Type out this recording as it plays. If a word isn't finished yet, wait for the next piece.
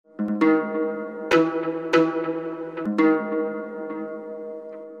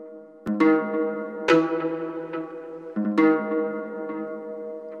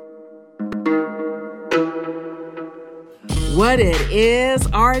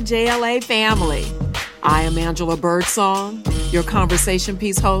RJLA family. I am Angela Birdsong, your conversation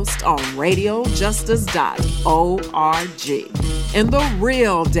piece host on radiojustice.org, in the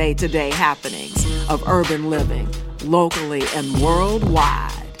real day-to-day happenings of urban living, locally and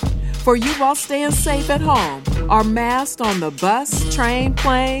worldwide. For you all staying safe at home, are masked on the bus, train,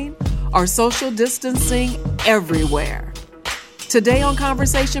 plane, or social distancing everywhere. Today on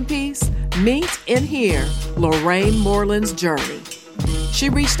Conversation Piece, meet and hear Lorraine Moreland's journey. She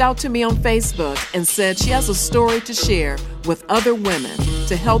reached out to me on Facebook and said she has a story to share with other women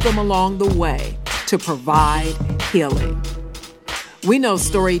to help them along the way to provide healing. We know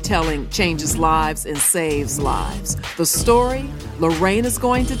storytelling changes lives and saves lives. The story Lorraine is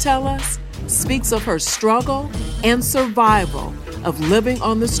going to tell us speaks of her struggle and survival of living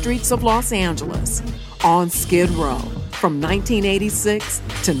on the streets of Los Angeles on Skid Row from 1986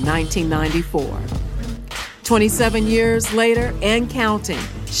 to 1994. 27 years later and counting,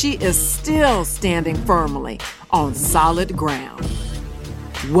 she is still standing firmly on solid ground.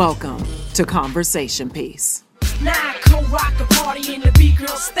 Welcome to Conversation Piece. Now I co-rock a party in the B-girl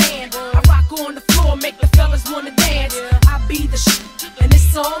stand. I rock on the floor, make the fellas wanna dance. I be the and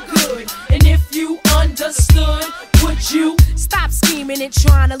it's all good. And if you understood, would you stop scheming and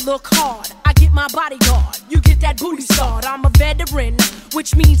trying to look hard? I get my bodyguard, you get that booty starred. I'm a veteran,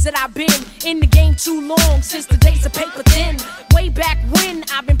 which means that I've been in the game too long, since the days of paper thin. Way back when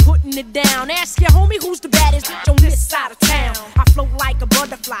I've been putting it down. Ask your homie who's the baddest bitch on this side of town. I float like a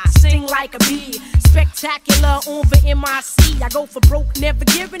butterfly, sing like a bee. Spectacular on the MIC. I go for broke, never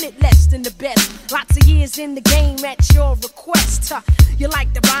giving it less than the best. Lots of years in the game at your request. You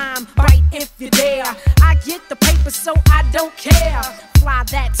like the rhyme, right if you dare. I get the paper so I don't care. Fly,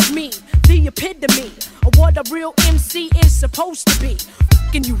 that's me, the epitome of what a real MC is supposed to be.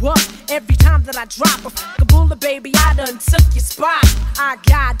 Fucking you up every time that I drop a fucking bullet, baby. I done took your spot. I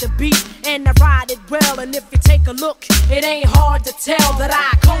got the beat and I ride it well. And if you take a look, it ain't hard to tell that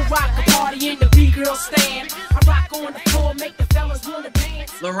I co-rock a party in the B-girl stand. I rock on the floor, make the fellas wanna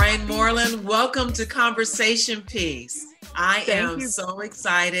dance. Lorraine Moreland, welcome to Conversation Piece. I am so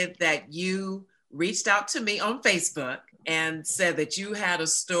excited that you reached out to me on Facebook and said that you had a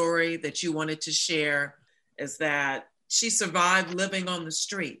story that you wanted to share, is that she survived living on the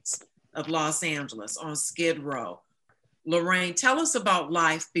streets of Los Angeles on Skid Row. Lorraine, tell us about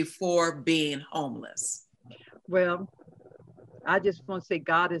life before being homeless. Well, I just want to say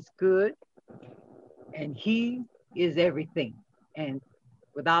God is good and He is everything. And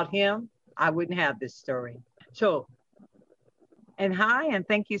without Him, I wouldn't have this story. So, and hi, and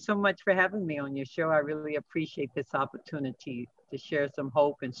thank you so much for having me on your show. I really appreciate this opportunity to share some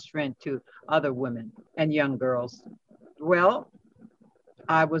hope and strength to other women and young girls. Well,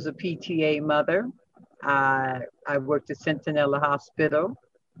 I was a PTA mother. I worked at Centinela Hospital.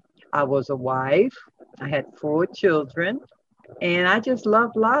 I was a wife. I had 4 children, and I just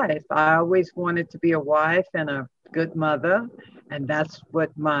loved life. I always wanted to be a wife and a good mother, and that's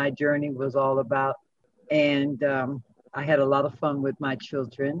what my journey was all about. And I had a lot of fun with my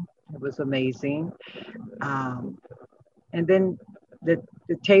children. It was amazing. And then the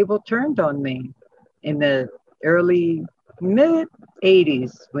table turned on me in the early mid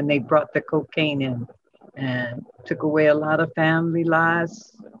 80s when they brought the cocaine in and took away a lot of family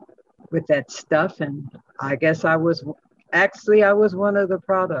lives with that stuff. And I guess I was one of the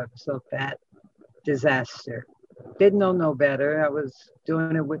products of that disaster. Didn't know no better. I was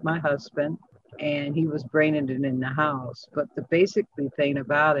doing it with my husband, and he was bringing it in the house. But the basic thing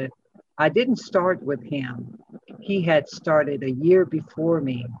about it, I didn't start with him. He had started a year before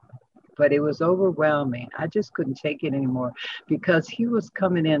me, but it was overwhelming. I just couldn't take it anymore because he was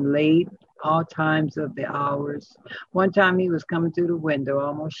coming in late, all times of the hours. One time he was coming through the window, I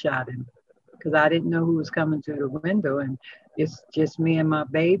almost shot him because I didn't know who was coming through the window. And it's just me and my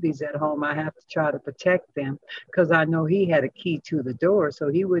babies at home. I have to try to protect them because I know he had a key to the door, so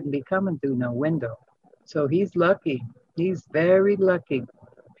he wouldn't be coming through no window. So he's lucky. He's very lucky.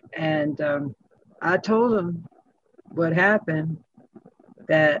 And I told him what happened,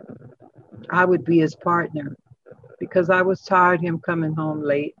 that I would be his partner because I was tired of him coming home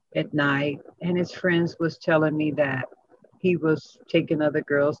late at night, and his friends was telling me that he was taking other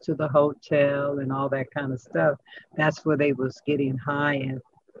girls to the hotel and all that kind of stuff. That's where they was getting high and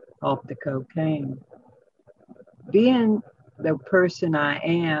off the cocaine. Being the person I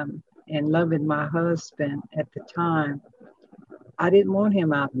am and loving my husband at the time, I didn't want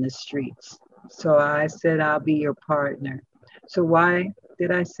him out in the streets. So I said, I'll be your partner. So why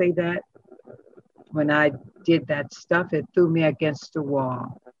did I say that? When I did that stuff, it threw me against the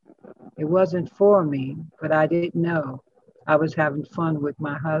wall. It wasn't for me, but I didn't know. I was having fun with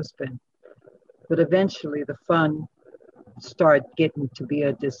my husband, but eventually the fun started getting to be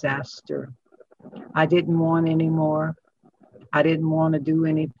a disaster. I didn't want any more. I didn't want to do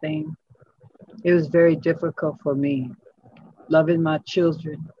anything. It was very difficult for me, loving my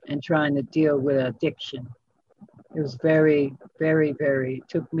children and trying to deal with addiction. It was it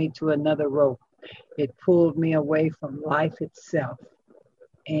took me to another rope. It pulled me away from life itself.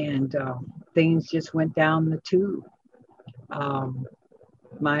 And things just went down the tube. Um,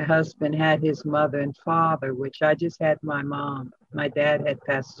 my husband had his mother and father, which I just had my mom. My dad had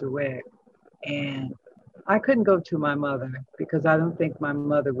passed away. And I couldn't go to my mother because I don't think my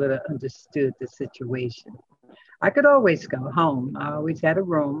mother would have understood the situation. I could always go home. I always had a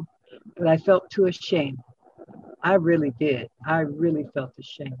room, but I felt too ashamed. I really did. I really felt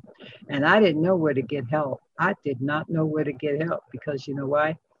ashamed. And I didn't know where to get help. I did not know where to get help because you know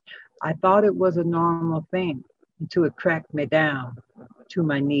why? I thought it was a normal thing until it cracked me down to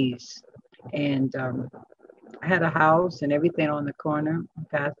my knees. And I had a house and everything on the corner,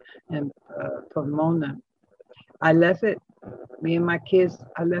 Path and Pomona. I left it, me and my kids,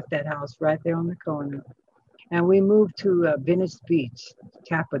 I left that house right there on the corner. And we moved to Venice Beach,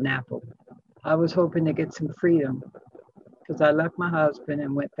 Tapanaple. I was hoping to get some freedom because I left my husband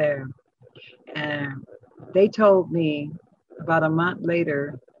and went there. And they told me about a month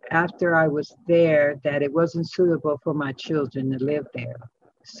later, after I was there, that it wasn't suitable for my children to live there.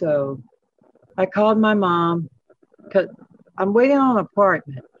 So I called my mom because I'm waiting on an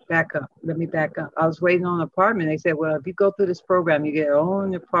apartment. Back up. Let me back up. I was waiting on an apartment. They said, well, if you go through this program, you get your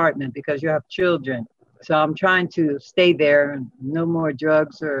own apartment because you have children. So I'm trying to stay there and no more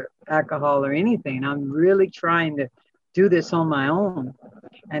drugs or alcohol or anything. I'm really trying to do this on my own.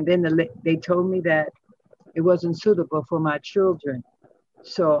 And then they told me that it wasn't suitable for my children.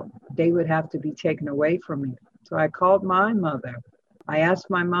 So they would have to be taken away from me. So I called my mother. I asked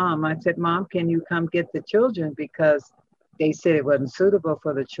my mom, I said, Mom, can you come get the children? Because they said it wasn't suitable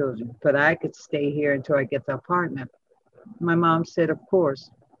for the children, but I could stay here until I get the apartment. My mom said, of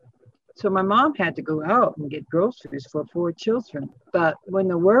course. So my mom had to go out and get groceries for 4 children. But when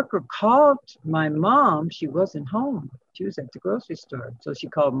the worker called my mom, she wasn't home. She was at the grocery store. So she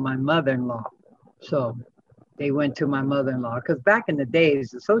called my mother-in-law. So they went to my mother-in-law. Because back in the days,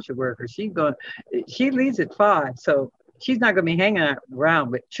 the social worker, she leaves at 5. So she's not going to be hanging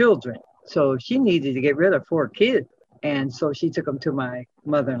around with children. So she needed to get rid of 4 kids. And so she took them to my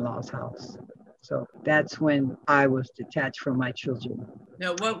mother-in-law's house. So that's when I was detached from my children.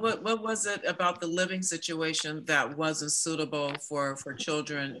 Now, what was it about the living situation that wasn't suitable for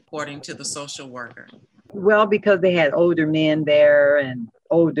children, according to the social worker? Well, because they had older men there and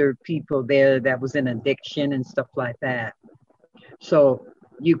older people there that was in addiction and stuff like that. So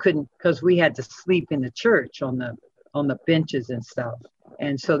you couldn't, because we had to sleep in the church on the benches and stuff.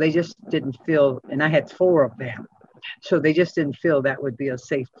 And so they just didn't feel, and I had 4 of them. So they just didn't feel that would be a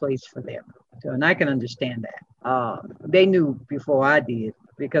safe place for them. So, and I can understand that. They knew before I did,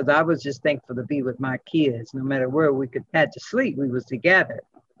 because I was just thankful to be with my kids. No matter where we had to sleep, we was together.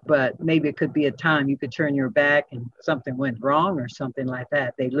 But maybe it could be a time you could turn your back and something went wrong or something like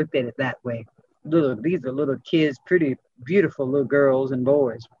that. They looked at it that way. These are little kids, pretty beautiful little girls and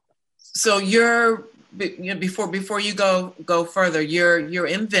boys. So before you go further, you're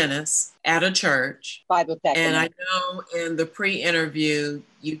in Venice at a church, Bible Tech, and I know in the pre-interview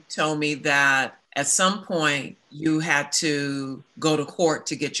you told me that at some point you had to go to court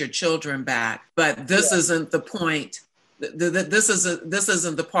to get your children back, but this isn't the point. This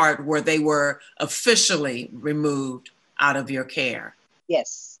isn't the part where they were officially removed out of your care.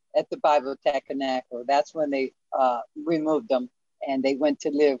 Yes, at the Bible Tabernacle. That's when they removed them. And they went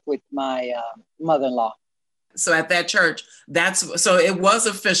to live with my mother-in-law. So at that church, so it was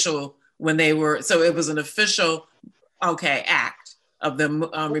official when they were, so it was an official, act of them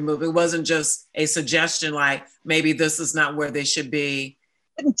removed. It wasn't just a suggestion like maybe this is not where they should be.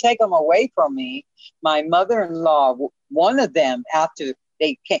 Didn't take them away from me. My mother-in-law, one of them, after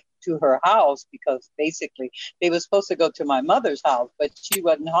they came to her house, because basically they were supposed to go to my mother's house, but she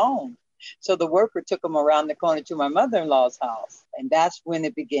wasn't home. So the worker took them around the corner to my mother-in-law's house. And that's when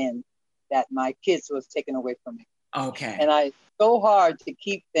it began that my kids was taken away from me. Okay. And I so hard to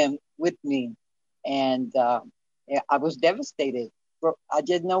keep them with me. And I was devastated. I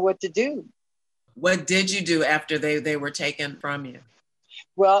didn't know what to do. What did you do after they were taken from you?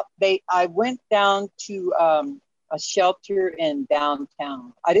 Well, I went down to a shelter in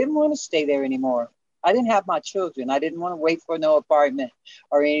downtown. I didn't want to stay there anymore. I didn't have my children. I didn't want to wait for no apartment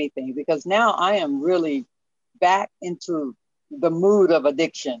or anything because now I am really back into the mood of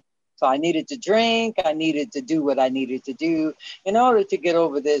addiction. So I needed to drink. I needed to do what I needed to do in order to get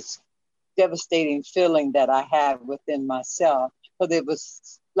over this devastating feeling that I had within myself. Because it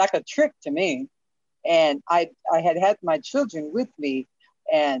was like a trick to me. And I had my children with me,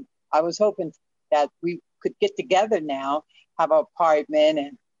 and I was hoping that we could get together now, have an apartment,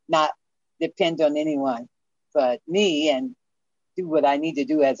 and not depend on anyone but me, and do what I need to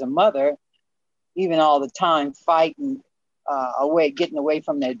do as a mother, even all the time fighting getting away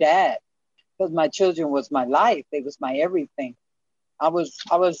from their dad, because my children was my life. They was my everything. I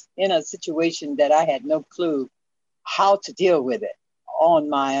was in a situation that I had no clue how to deal with it on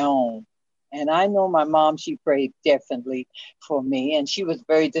my own. And I know my mom, she prayed definitely for me. And she was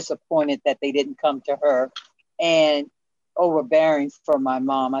very disappointed that they didn't come to her, and overbearing for my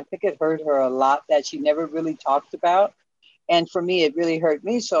mom. I think it hurt her a lot that she never really talked about. And for me, it really hurt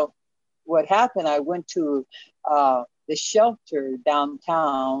me. So what happened, I went to the shelter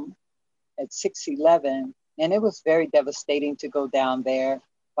downtown at 611. And it was very devastating to go down there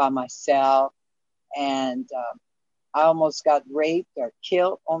by myself. And I almost got raped or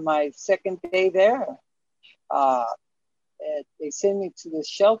killed on my second day there. They sent me to the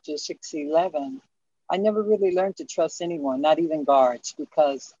shelter 611. I never really learned to trust anyone, not even guards,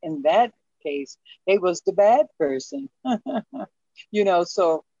 because in that case, they was the bad person.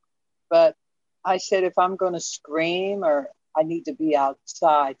 So, but I said, if I'm going to scream, or I need to be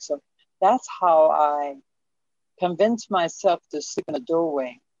outside. So that's how I convinced myself to sleep in a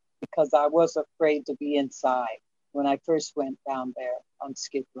doorway, because I was afraid to be inside when I first went down there on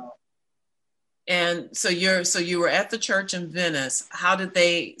Skid Row. And so you were at the church in Venice. Did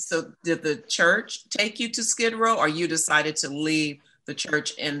the church take you to Skid Row, or you decided to leave the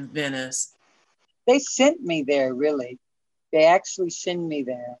church in Venice? They sent me there, really. They actually sent me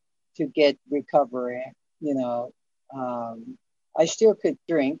there to get recovery. I still could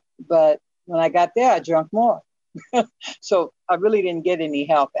drink, but when I got there, I drank more. So I really didn't get any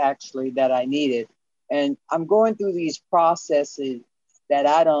help, actually, that I needed. And I'm going through these processes that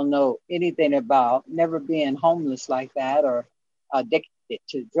I don't know anything about, never being homeless like that, or addicted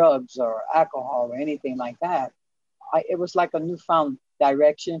to drugs or alcohol or anything like that. It was like a newfound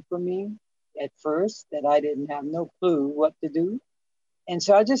direction for me at first, that I didn't have no clue what to do. And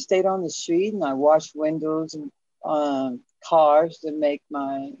so I just stayed on the street, and I washed windows and cars to make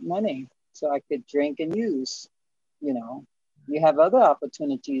my money so I could drink and use. You have other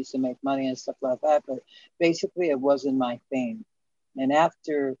opportunities to make money and stuff like that, but basically it wasn't my thing. And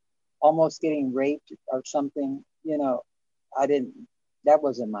after almost getting raped or something, that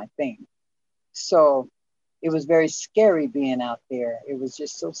wasn't my thing. So it was very scary being out there. It was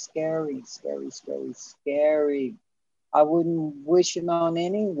just so scary, scary, scary, scary. I wouldn't wish it on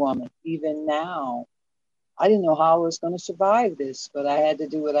any woman, even now. I didn't know how I was going to survive this, but I had to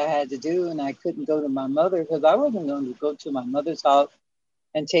do what I had to do. And I couldn't go to my mother, because I wasn't going to go to my mother's house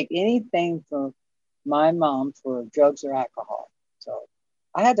and take anything from my mom for drugs or alcohol. So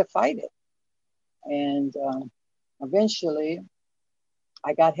I had to fight it. And eventually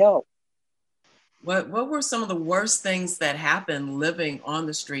I got help. What were some of the worst things that happened living on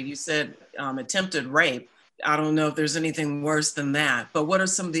the street? You said attempted rape. I don't know if there's anything worse than that, but what are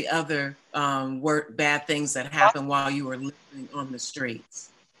some of the other bad things that happened while you were living on the streets?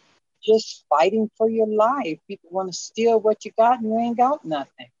 Just fighting for your life. People want to steal what you got, and you ain't got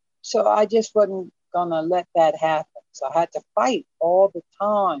nothing. So I just wasn't gonna let that happen. So I had to fight all the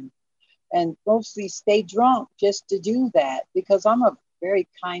time, and mostly stay drunk just to do that, because I'm a very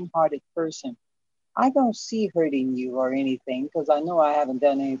kind-hearted person. I don't see hurting you or anything, because I know I haven't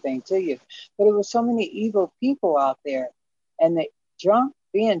done anything to you. But there were so many evil people out there, and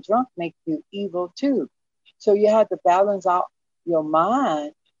being drunk makes you evil too. So you had to balance out your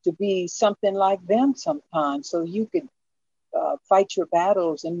mind to be something like them sometimes, so you could fight your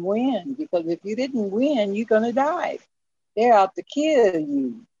battles and win. Because if you didn't win, you're going to die. They're out to kill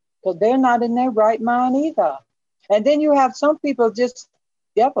you, because they're not in their right mind either. And then you have some people just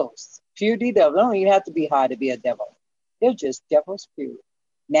devils. Pure devil. Don't even have to be high to be a devil. They're just devils, pure.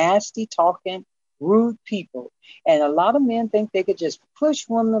 Nasty talking, rude people. And a lot of men think they could just push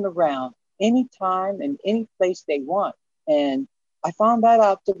women around anytime and any place they want. And I found that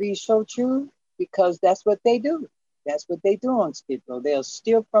out to be so true, because that's what they do. That's what they do on Skid Row. They'll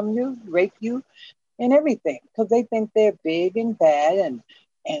steal from you, rape you, and everything, because they think they're big and bad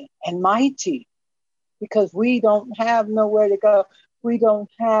and mighty, because we don't have nowhere to go. We don't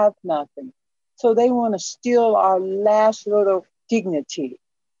have nothing. So they want to steal our last little dignity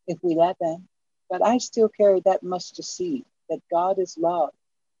if we let them. But I still carry that mustard seed, that God is love.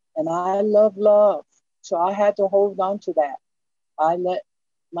 And I love love. So I had to hold on to that. I let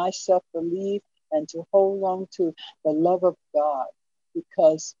my self-belief and to hold on to the love of God,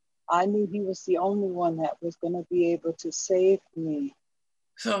 because I knew he was the only one that was going to be able to save me.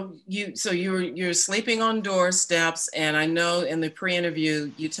 So you're sleeping on doorsteps, and I know in the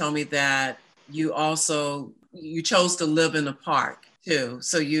pre-interview you told me that you chose to live in a park too.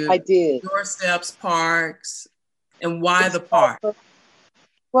 So I did. doorsteps, parks, and why the park?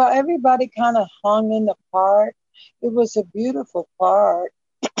 Well, everybody kind of hung in the park. It was a beautiful park.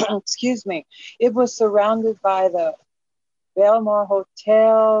 Excuse me. It was surrounded by the Belmar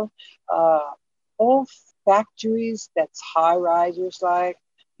Hotel, old factories that's high risers, like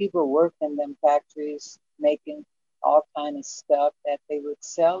people work in them factories making all kind of stuff that they would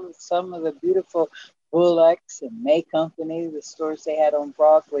sell. Some of the beautiful Bullocks and May Company, the stores they had on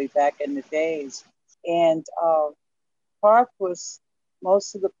Broadway back in the days. And park was,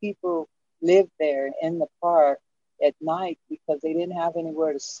 most of the people lived there in the park at night because they didn't have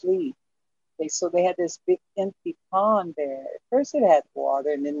anywhere to sleep. So they had this big empty pond there. At first it had water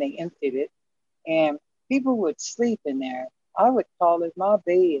and then they emptied it, and people would sleep in there. I would call it my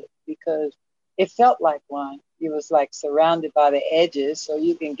bed because it felt like one. It was like surrounded by the edges, so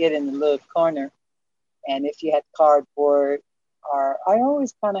you can get in the little corner. And if you had cardboard, or I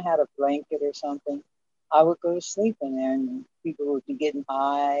always kind of had a blanket or something, I would go to sleep in there, and people would be getting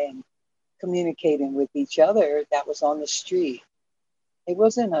high and communicating with each other that was on the street. It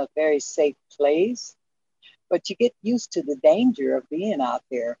wasn't a very safe place, but you get used to the danger of being out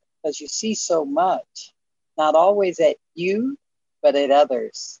there because you see so much, not always at you, but at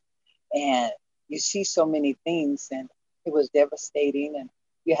others. And you see so many things, and it was devastating. And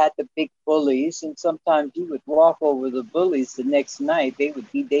you had the big bullies, and sometimes you would walk over the bullies the next night, they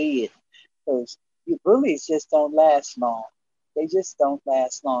would be dead, because your bullies just don't last long. They just don't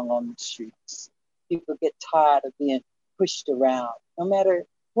last long on the streets. People get tired of being pushed around, no matter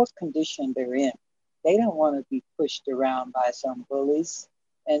what condition they're in. They don't want to be pushed around by some bullies.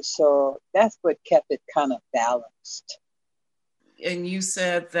 And so that's what kept it kind of balanced. And you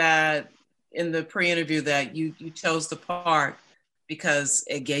said that in the pre-interview that you chose the park because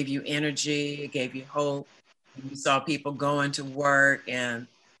it gave you energy, it gave you hope. You saw people going to work, and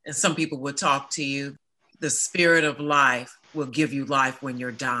some people would talk to you. The spirit of life will give you life when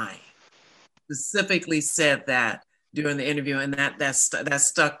you're dying. Specifically said that during the interview, and that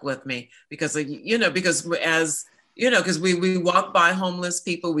stuck with me because because we walk by homeless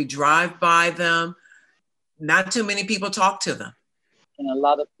people, we drive by them. Not too many people talk to them. And a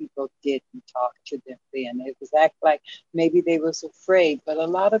lot of people didn't talk to them then. It was act like maybe they was afraid, but a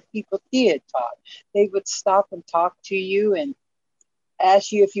lot of people did talk. They would stop and talk to you and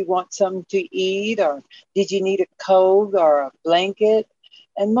ask you if you want something to eat, or did you need a coat or a blanket.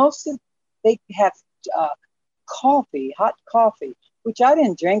 And most of they have coffee, hot coffee, which I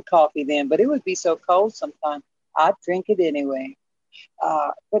didn't drink coffee then, but it would be so cold sometimes. I'd drink it anyway.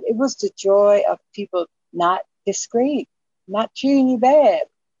 But it was the joy of people not discreet, not treating you bad,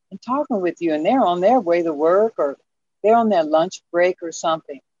 and talking with you. And they're on their way to work, or they're on their lunch break or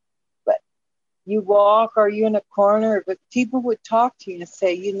something. But you walk, or you're in a corner, but people would talk to you and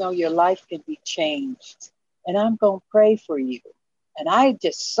say, your life can be changed. And I'm going to pray for you. And I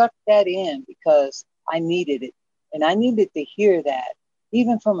just sucked that in because I needed it. And I needed to hear that,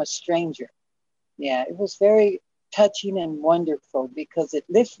 even from a stranger. Yeah, it was very touching and wonderful because it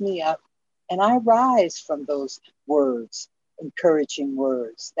lifts me up. And I rise from those words, encouraging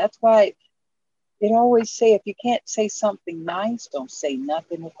words. That's why it always say, if you can't say something nice, don't say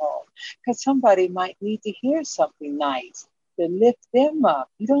nothing at all. Because somebody might need to hear something nice to lift them up.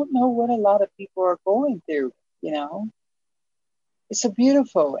 You don't know what a lot of people are going through, It's a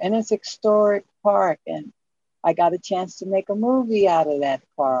beautiful and it's a historic park. And I got a chance to make a movie out of that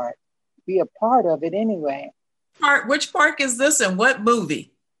park, be a part of it anyway. Which park is this and what movie?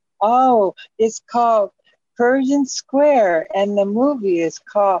 Oh, it's called Pershing Square, and the movie is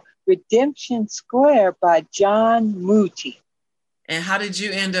called Redemption Square by John Muti. And how did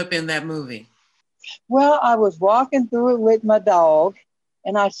you end up in that movie? Well, I was walking through it with my dog,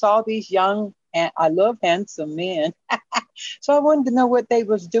 and I saw these young, and I love handsome men. So I wanted to know what they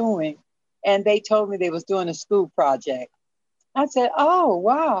was doing. And they told me they was doing a school project. I said, oh,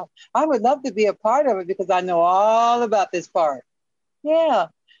 wow, I would love to be a part of it because I know all about this park. Yeah.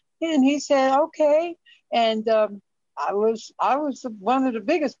 And he said, okay. And I was one of the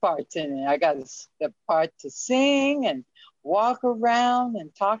biggest parts in it. I got the part to sing and walk around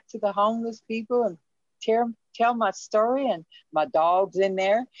and talk to the homeless people and tell my story. And my dog's in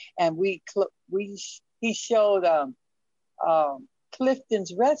there. And he showed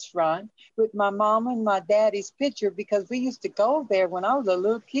Clifton's restaurant with my mom and my daddy's picture because we used to go there when I was a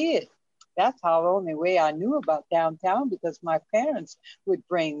little kid. That's how the only way I knew about downtown because my parents would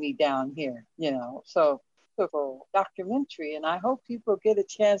bring me down here, you know. So it's a documentary, and I hope people get a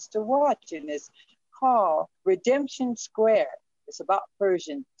chance to watch it. It's called Redemption Square. It's about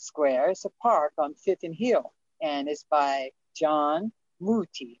Pershing Square. It's a park on Fifth and Hill, and it's by John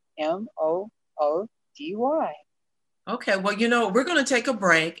Moody, Moody. Okay, well, you know, we're going to take a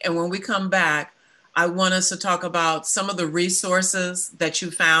break. And when we come back, I want us to talk about some of the resources that you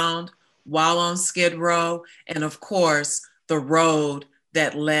found while on Skid Row, and of course, the road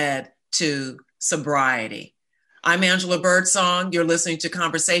that led to sobriety. I'm Angela Birdsong. You're listening to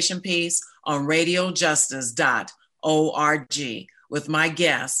Conversation Piece on radiojustice.org with my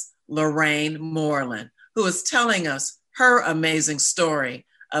guest, Lorraine Moreland, who is telling us her amazing story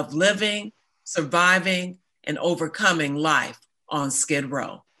of living, surviving, and overcoming life on Skid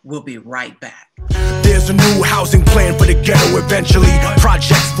Row. We'll be right back. There's a new housing plan for the ghetto eventually.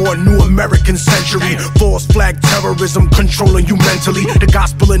 Projects for a new American century. False flag terrorism controlling you mentally. The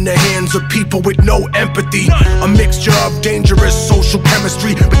gospel in the hands of people with no empathy. A mixture of dangerous social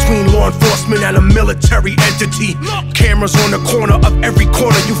chemistry between law enforcement and a military entity. Cameras on the corner of every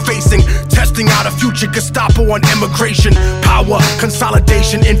corner you facing. Testing out a future Gestapo on immigration. Power,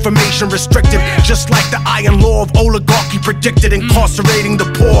 consolidation, information restricted. Just like the iron law of oligarchy predicted. Incarcerating the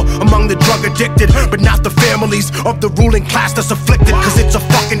poor among the drug addicted, but not the families of the ruling class that's afflicted. Cause it's a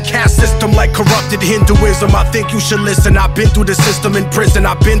fucking caste system like corrupted Hinduism. I think you should listen. I've been through the system in prison.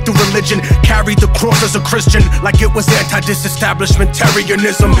 I've been through religion. Carried the cross as a Christian like it was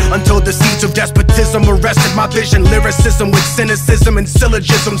anti-disestablishmentarianism. Until the seeds of despotism arrested my vision. Lyricism with cynicism and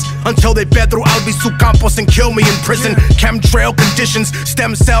syllogisms. Until they fed through Albizu Campos and killed me in prison. Chemtrail conditions,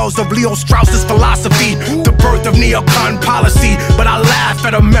 stem cells of Leo Strauss's philosophy. The birth of neocon policy. But I laugh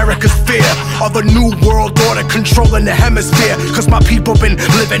at America's fear of a new world order controlling the hemisphere. Cause my people been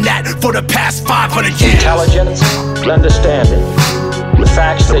living that for the past 500 years. Intelligence, understanding, the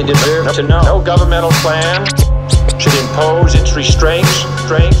facts they deserve to know. No governmental plan should impose its restraints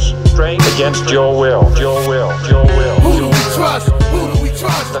against your will. Who do we trust? Who do we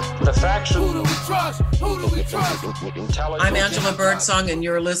trust? The facts. Who do we trust? Who do we trust? I'm Angela Birdsong, and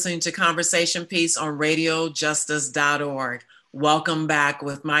you're listening to Conversation Piece on radiojustice.org. Welcome back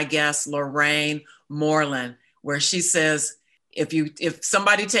with my guest, Lorraine Moreland, where she says, if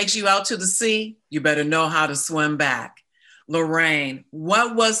somebody takes you out to the sea, you better know how to swim back. Lorraine,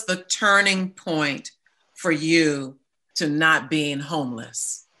 what was the turning point for you to not being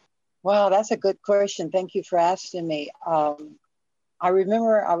homeless? Well, that's a good question. Thank you for asking me. I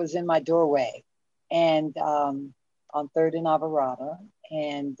remember I was in my doorway and on 3rd and Alvarado,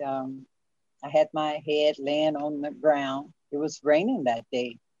 and I had my head laying on the ground. It was raining that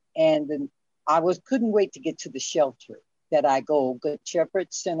day, and then couldn't wait to get to the shelter that I go, Good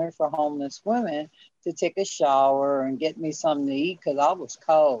Shepherd Center for Homeless Women, to take a shower and get me something to eat because I was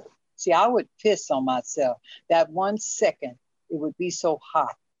cold. See, I would piss on myself. That 1 second, it would be so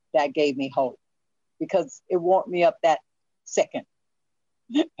hot. That gave me hope because it warmed me up that second.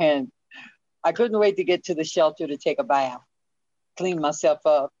 And I couldn't wait to get to the shelter to take a bath, clean myself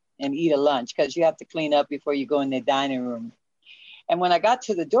up, and eat a lunch because you have to clean up before you go in the dining room. And when I got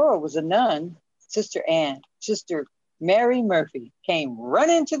to the door, it was a nun, Sister Ann. Sister Mary Murphy came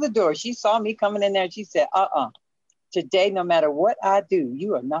running to the door. She saw me coming in there and she said, today, no matter what I do,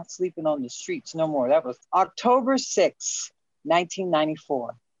 you are not sleeping on the streets no more. That was October 6,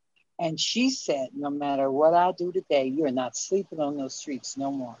 1994. And she said, no matter what I do today, you are not sleeping on those streets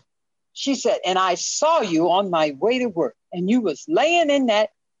no more. She said, and I saw you on my way to work and you was laying in that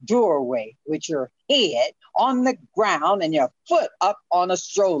doorway with your head on the ground and your foot up on a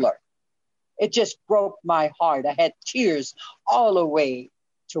stroller. It just broke my heart. I had tears all the way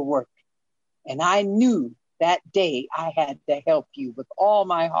to work. And I knew that day I had to help you with all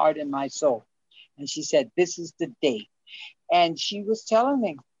my heart and my soul. And she said, this is the day. And she was telling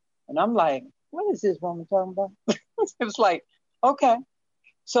me, and I'm like, what is this woman talking about? It was like, okay.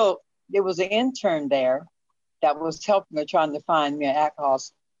 So there was an intern there that was helping her trying to find me an alcohol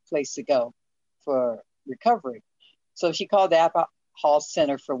place to go for recovery. So she called the Alcohol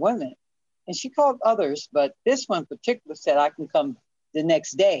Center for Women. And she called others, but this one in particular said I can come the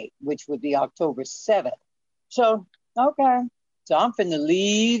next day, which would be October 7th. So, okay. So I'm finna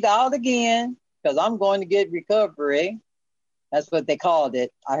leave out again because I'm going to get recovery. That's what they called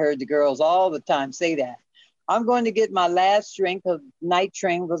it. I heard the girls all the time say that. I'm going to get my last drink of night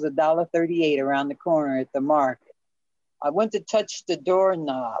train was $1.38 around the corner at the market. I went to touch the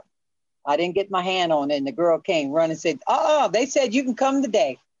doorknob I didn't get my hand on it. And the girl came running and said, they said you can come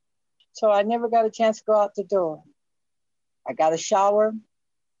today. So I never got a chance to go out the door. I got a shower.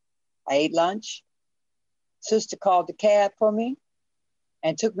 I ate lunch. Sister called the cab for me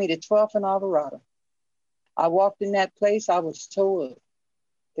and took me to 12th and Alvarado. I walked in that place. I was told.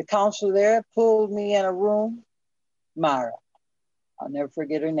 The counselor there pulled me in a room. Myra. I'll never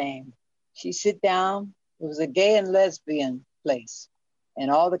forget her name. She sit down. It was a gay and lesbian place. And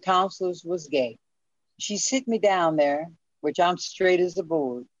all the counselors was gay. She sit me down there, which I'm straight as a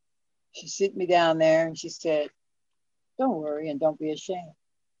board. She sit me down there and she said, don't worry and don't be ashamed.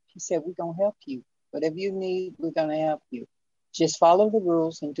 She said, we're going to help you. Whatever you need, we're going to help you. Just follow the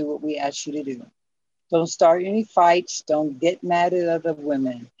rules and do what we ask you to do. Don't start any fights. Don't get mad at other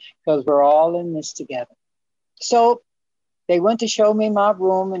women because we're all in this together. So they went to show me my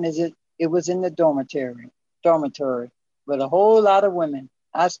room, and it was in the dormitory with a whole lot of women.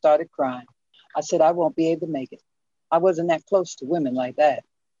 I started crying. I said, I won't be able to make it. I wasn't that close to women like that.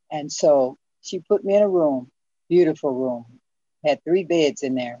 And so she put me in a room, beautiful room, had 3 beds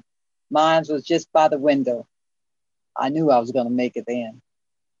in there. Mine was just by the window. I knew I was going to make it then.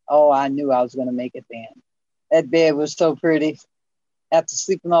 Oh, I knew I was going to make it then. That bed was so pretty. After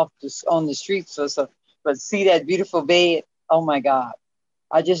sleeping on the streets, but see that beautiful bed. Oh my God.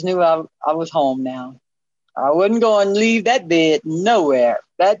 I just knew I was home now. I wasn't going to leave that bed nowhere.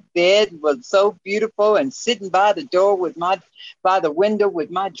 That bed was so beautiful, and sitting by the door by the window with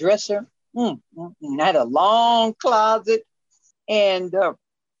my dresser. I had a long closet, and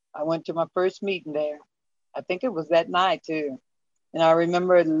I went to my first meeting there. I think it was that night too. And I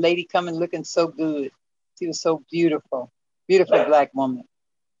remember a lady coming looking so good. She was so beautiful, beautiful Black woman.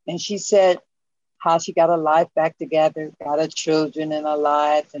 And she said how she got her life back together, got her children in her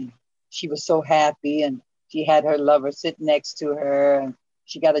life, and she was so happy. And she had her lover sit next to her, and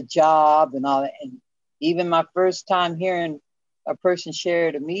she got a job and all that. And even my first time hearing a person share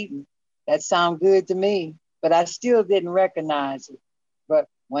at a meeting, that sounded good to me, but I still didn't recognize it. But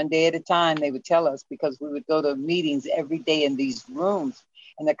one day at a time, they would tell us, because we would go to meetings every day in these rooms.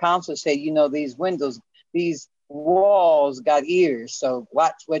 And the counselor said, these windows, these walls got ears, so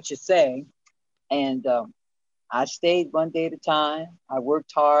watch what you say. And I stayed one day at a time. I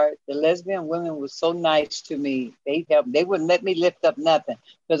worked hard. The lesbian women were so nice to me. They helped. They wouldn't let me lift up nothing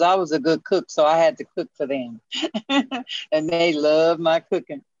because I was a good cook, so I had to cook for them. And they loved my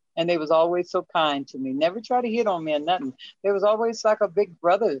cooking. And they was always so kind to me. Never try to hit on me or nothing. There was always like a big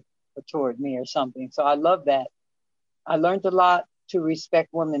brother toward me or something. So I love that. I learned a lot to respect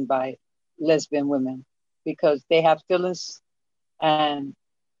women by lesbian women because they have feelings and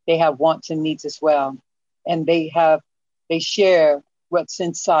they have wants and needs as well. And they share what's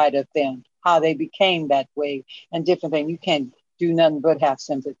inside of them, how they became that way and different things. You can't do nothing but have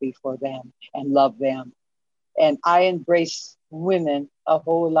sympathy for them and love them. And I embrace women a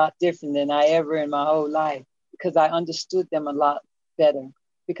whole lot different than I ever in my whole life because I understood them a lot better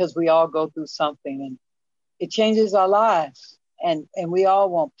because we all go through something and it changes our lives. And we all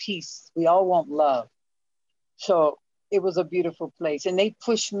want peace. We all want love. So it was a beautiful place. And they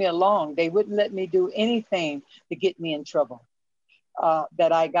pushed me along. They wouldn't let me do anything to get me in trouble,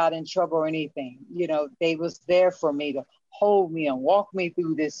 that I got in trouble or anything. They was there for me to hold me and walk me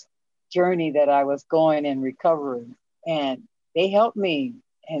through this journey that I was going in recovery. And they helped me.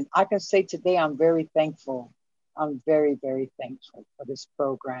 And I can say today, I'm very thankful. I'm very, very thankful for this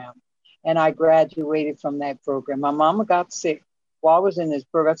program. And I graduated from that program. My mama got sick while I was in this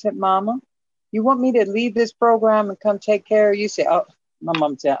program. I said, Mama, you want me to leave this program and come take care of you? Say, oh, my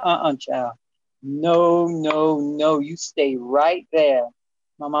mom said, child. No, you stay right there.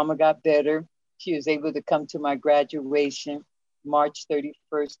 My mama got better. She was able to come to my graduation, March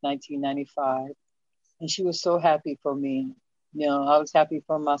 31st, 1995. And she was so happy for me. I was happy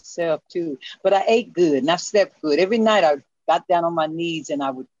for myself too. But I ate good and I slept good. Every night I got down on my knees and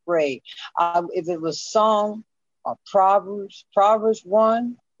I would pray. If it was song or Proverbs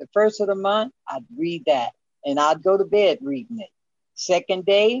 1, the first of the month, I'd read that. And I'd go to bed reading it. Second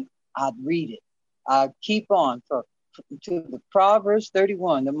day, I'd read it. I'd keep on to the Proverbs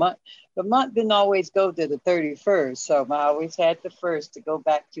 31. The month didn't always go to the 31st. So I always had the first to go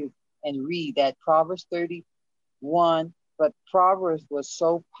back to and read that Proverbs 31. But Proverbs was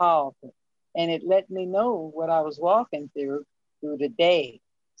so powerful. And it let me know what I was walking through the day.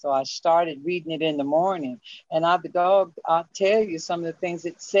 So I started reading it in the morning. And I'll tell you some of the things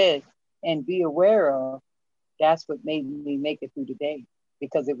it said and be aware of. That's what made me make it through the day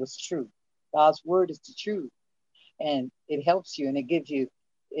because it was true. God's word is the truth. And it helps you and it gives you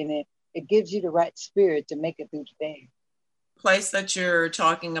the right spirit to make it through the day. place that you're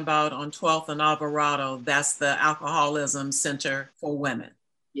talking about on 12th and Alvarado, that's the Alcoholism Center for Women.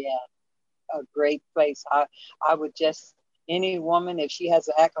 Yeah, a great place. I would just, any woman, if she has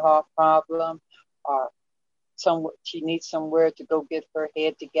an alcohol problem or she needs somewhere to go get her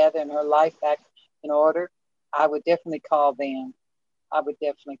head together and her life back in order, I would definitely call them.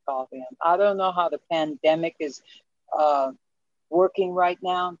 I don't know how the pandemic is working right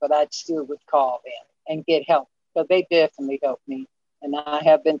now, but I still would call them and get help, because they definitely helped me. And I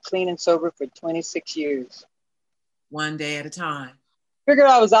have been clean and sober for 26 years. One day at a time. Figured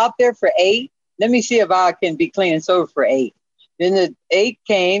I was out there for 8. Let me see if I can be clean and sober for 8. Then the 8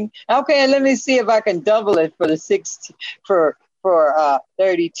 came. Okay, let me see if I can double it for the 6 for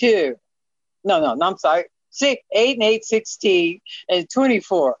 32. No, I'm sorry. 6, 8 and 8, 16 and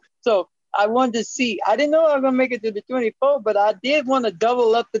 24. So I wanted to see. I didn't know I was gonna make it to the 24, but I did want to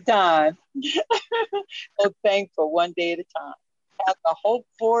double up the time. So thankful, one day at a time. Have the hope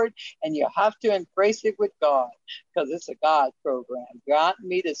for it, and you have to embrace it with God, because it's a God program. Grant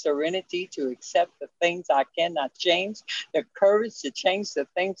me the serenity to accept the things I cannot change, the courage to change the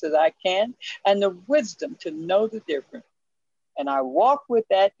things that I can, and the wisdom to know the difference. And I walk with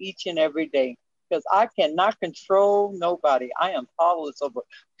that each and every day, because I cannot control nobody. I am powerless over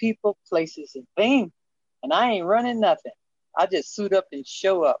people, places, and things. And I ain't running nothing. I just suit up and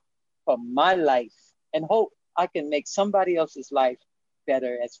show up for my life and hope I can make somebody else's life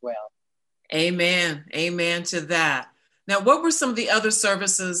better as well. Amen. Amen to that. Now, what were some of the other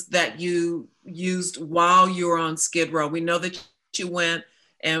services that you used while you were on Skid Row? We know that you went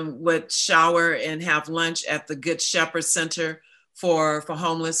and would shower and have lunch at the Good Shepherd Center for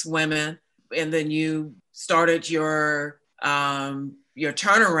homeless women. And then you started your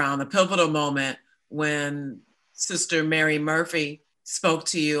turnaround, the pivotal moment when Sister Mary Murphy spoke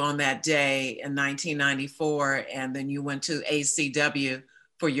to you on that day in 1994, and then you went to ACW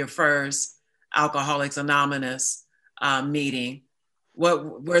for your first Alcoholics Anonymous meeting.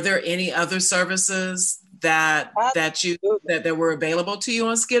 What were there any other services that were available to you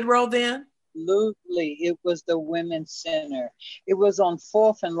on Skid Row then? Absolutely, it was the Women's Center. It was on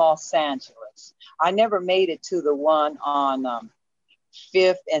 4th in Los Angeles. I never made it to the one on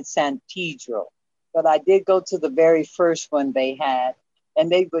 5th and San Pedro, but I did go to the very first one they had. And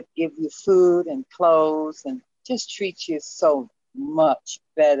they would give you food and clothes and just treat you so much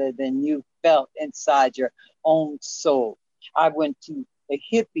better than you felt inside your own soul. I went to the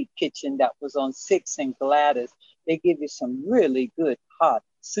hippie kitchen that was on 6th and Gladys. They give you some really good hot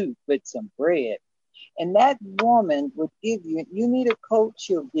soup with some bread. And that woman would give you need a coat,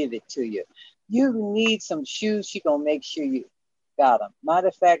 she'll give it to you. You need some shoes, she's going to make sure you got them. Matter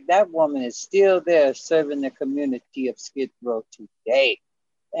of fact, that woman is still there serving the community of Skid Row today.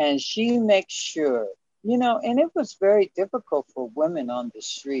 And she makes sure, and it was very difficult for women on the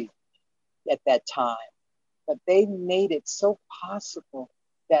street at that time, but they made it so possible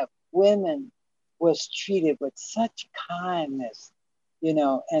that women was treated with such kindness,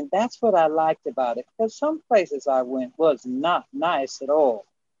 and that's what I liked about it. Because some places I went was not nice at all.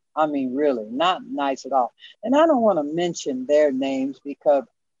 I mean, really not nice at all. And I don't want to mention their names because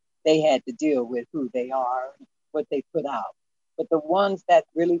they had to deal with who they are, what they put out. But the ones that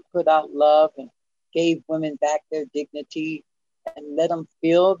really put out love and gave women back their dignity and let them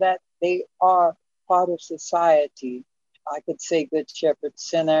feel that they are part of society. I could say Good Shepherd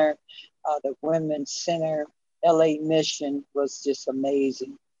Center, the Women's Center, LA Mission was just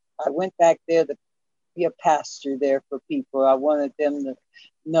amazing. I went back there to be a pastor there for people. I wanted them to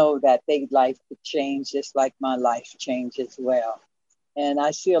know that their life could change just like my life changed as well. And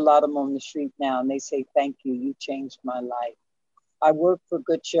I see a lot of them on the street now and they say, thank you, you changed my life. I worked for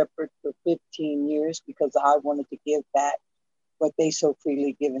Good Shepherd for 15 years because I wanted to give back what they so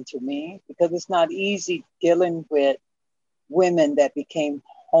freely given to me, because it's not easy dealing with women that became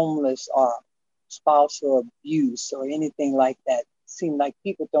homeless or spousal abuse or anything like that. Seem like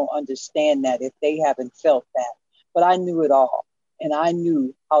people don't understand that if they haven't felt that. But I knew it all, and I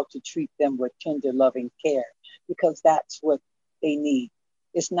knew how to treat them with tender, loving care, because that's what they need.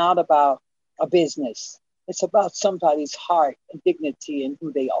 It's not about a business. It's about somebody's heart and dignity and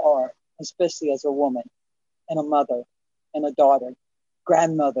who they are, especially as a woman and a mother and a daughter,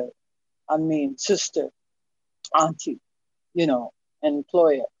 grandmother, sister, auntie, and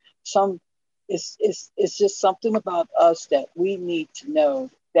employer. It's just something about us that we need to know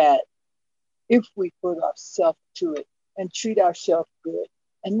that if we put ourselves to it and treat ourselves good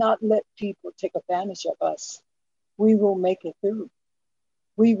and not let people take advantage of us, we will make it through.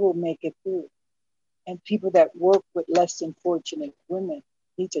 We will make it through. And people that work with less than fortunate women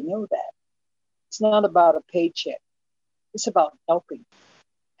need to know that. It's not about a paycheck. It's about helping,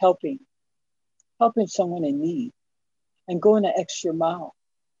 helping someone in need and going the extra mile.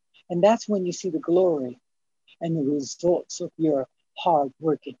 And that's when you see the glory and the results of your hard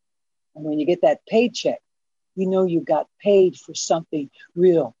working. And when you get that paycheck, you know you got paid for something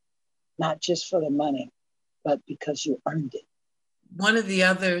real, not just for the money, but because you earned it. One of the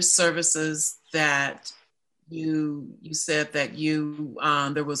other services that you said that you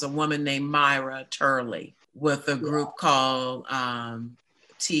there was a woman named Myra Turley with a group called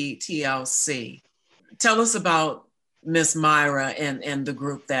TLC. Tell us about Miss Myra and the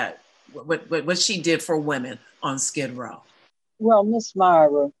group that what she did for women on Skid Row. Well, Miss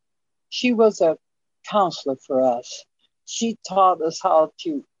Myra, she was a counselor for us. She taught us how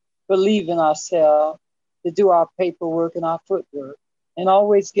to believe in ourselves, to do our paperwork and our footwork, and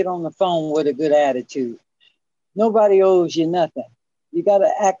always get on the phone with a good attitude. Nobody owes you nothing. You got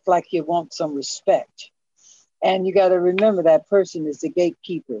to act like you want some respect. And you got to remember that person is the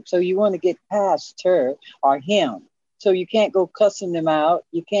gatekeeper. So you want to get past her or him. So you can't go cussing them out.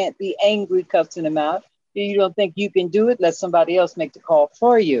 You can't be angry cussing them out. You don't think you can do it, let somebody else make the call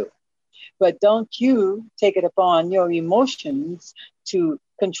for you. But don't you take it upon your emotions to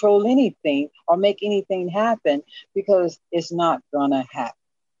control anything or make anything happen, because it's not going to happen.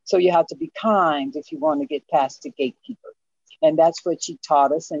 So you have to be kind if you want to get past the gatekeeper. And that's what she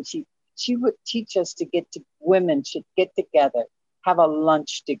taught us. And she would teach us to women should get together, have a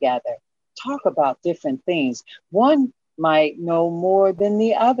lunch together, talk about different things. One might know more than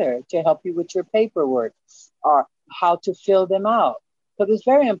the other to help you with your paperwork or how to fill them out. Because it's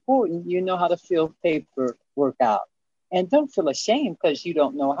very important you know how to fill paperwork out. And don't feel ashamed because you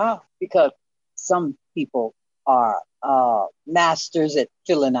don't know how, because some people are masters at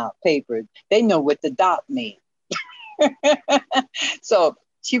filling out papers. They know what the dot means. So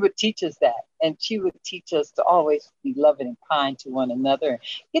she would teach us that. And she would teach us to always be loving and kind to one another,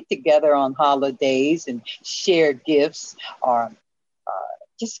 get together on holidays and share gifts or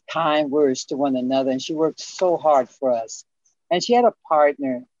just kind words to one another. And she worked so hard for us. And she had a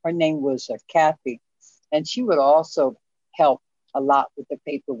partner. Her name was Kathy. And she would also help a lot with the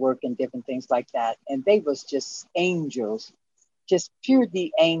paperwork and different things like that. And they was just angels, just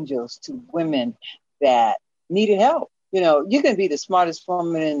purely angels to women that needed help. You know, you can be the smartest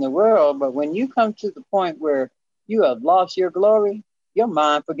woman in the world, but when you come to the point where you have lost your glory, your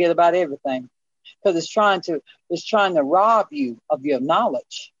mind forget about everything, because it's trying to rob you of your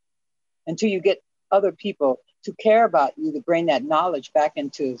knowledge until you get other people to care about you, to bring that knowledge back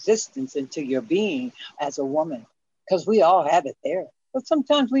into existence, into your being as a woman, because we all have it there, but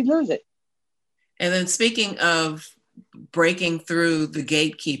sometimes we lose it. And then speaking of breaking through the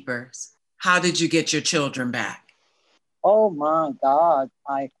gatekeepers, how did you get your children back? Oh my God.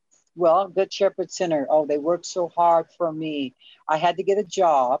 Good Shepherd Center. Oh, they worked so hard for me. I had to get a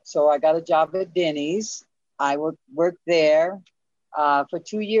job. So I got a job at Denny's. I worked there for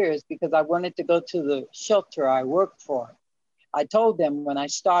 2 years because I wanted to go to the shelter I worked for. I told them when I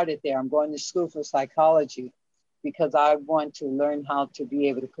started there, I'm going to school for psychology because I want to learn how to be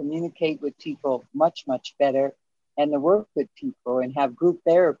able to communicate with people much, much better and to work with people and have group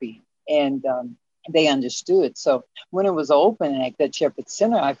therapy. And they understood. So when it was open at Good Shepherd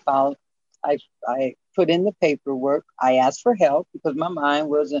Center, I put in the paperwork. I asked for help because my mind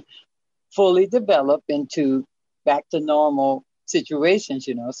wasn't fully developed into back to normal situations,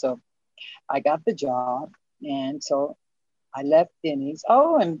 you know. So I got the job. And so I left Denny's.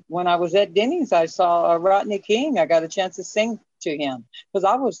 Oh, and when I was at Denny's, I saw Rodney King. I got a chance to sing to him because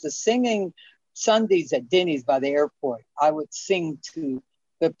I was the singing Sundays at Denny's by the airport. I would sing to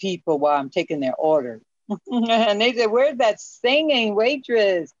the people while I'm taking their order. And they said, "Where's that singing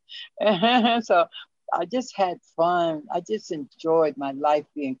waitress?" So I just had fun. I just enjoyed my life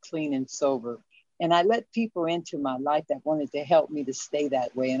being clean and sober. And I let people into my life that wanted to help me to stay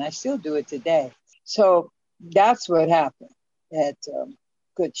that way. And I still do it today. So that's what happened at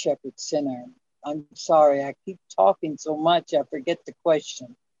Good Shepherd Center. I'm sorry, I keep talking so much, I forget the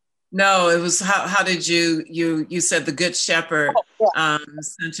question. No, it was how did you said the Good Shepherd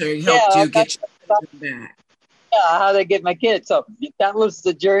Center helped you get your children back. Yeah, how to get my kids. So that was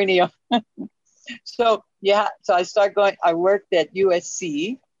the journey. So I started going, I worked at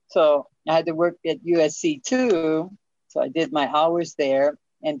USC. So I had to work at USC too. So I did my hours there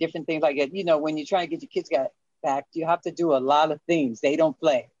and different things like that. You know, when you try to get your kids back, you have to do a lot of things. They don't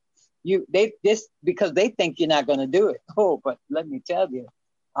play. Because they think you're not going to do it. Oh, but let me tell you,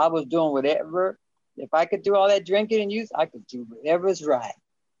 I was doing whatever. If I could do all that drinking and use, I could do whatever's right.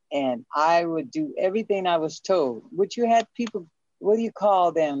 And I would do everything I was told, which you had people, what do you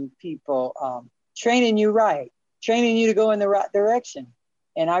call them people, training you right. training you to go in the right direction.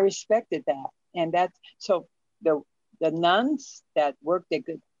 And I respected that. And that's, so the nuns that worked at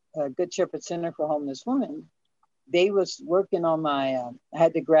Good Shepherd Center for Homeless Women, they was working on my, I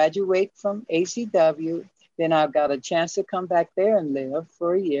had to graduate from ACW. Then I got a chance to come back there and live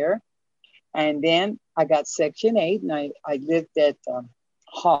for a year. And then I got Section 8, and I lived at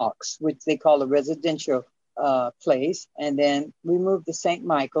Hawks, which they call a residential place. And then we moved to St.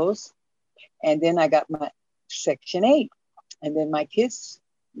 Michael's. And then I got my Section 8. And then my kids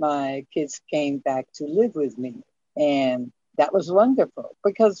came back to live with me. And that was wonderful,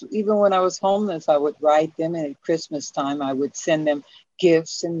 because even when I was homeless, I would write them, and at Christmas time, I would send them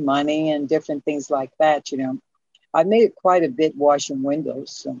gifts and money and different things like that. You know, I made it quite a bit washing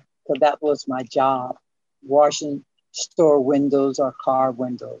windows. So that was my job, washing store windows or car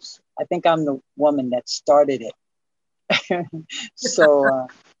windows. I think I'm the woman that started it. So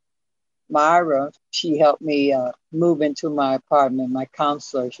Myra, she helped me move into my apartment, my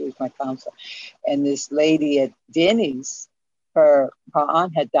counselor, she was my counselor. And this lady at Denny's, her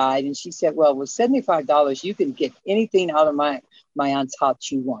aunt had died, and she said, well, with $75, you can get anything out of my aunt's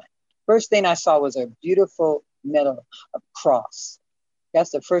house you want. First thing I saw was a beautiful metal cross.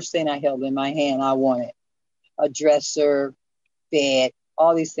 That's the first thing I held in my hand. I wanted a dresser, bed,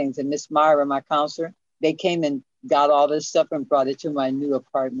 all these things. And Miss Myra, my counselor, they came and got all this stuff and brought it to my new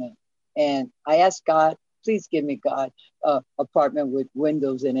apartment. And I asked God, please give me, God, an apartment with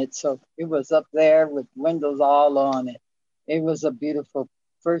windows in it. So it was up there with windows all on it. It was a beautiful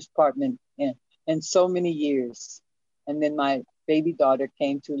first apartment in so many years. And then my baby daughter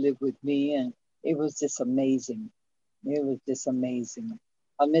came to live with me, and it was just amazing. It was just amazing.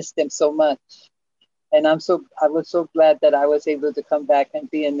 I missed them so much. And I was so glad that I was able to come back and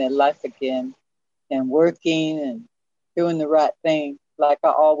be in their life again and working and doing the right thing like I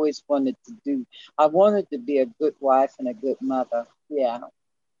always wanted to do. I wanted to be a good wife and a good mother. Yeah.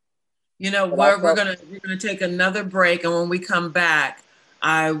 You know, we're gonna take another break, and when we come back,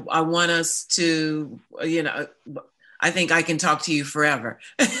 I want us to, you know, I think I can talk to you forever.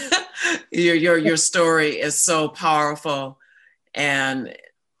 Your story is so powerful and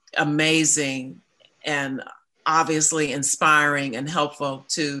amazing, and obviously inspiring and helpful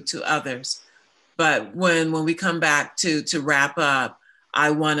to others. But when we come back to wrap up, I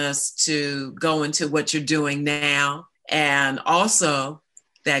want us to go into what you're doing now, and also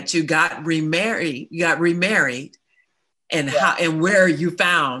that you got remarried, and how and where you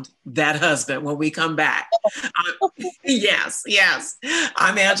found that husband when we come back. Yes.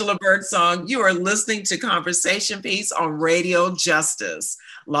 I'm Angela Birdsong. You are listening to Conversation Piece on Radio Justice,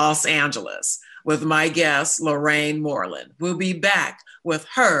 Los Angeles, with my guest, Lorraine Moreland. We'll be back with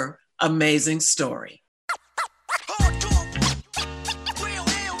her amazing story. I'm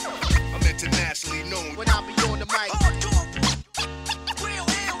internationally known when I be on the mic.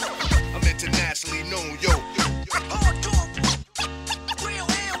 I'm internationally known, yo.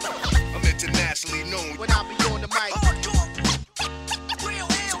 I'm internationally known when I be on the mic.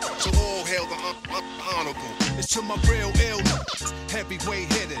 So all hail the honorable. It's to my real illness,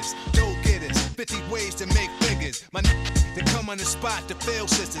 heavyweight hitters, dope getters, 50 ways to make figures. My they come on the spot to fail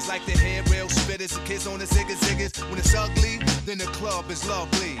sisters like the hair rail spitters, the kids on the ziggas. When it's ugly, then the club is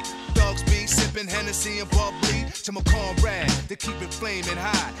lovely. Dogs be sipping Hennessy and bubbly. To my comrade, to keep it flaming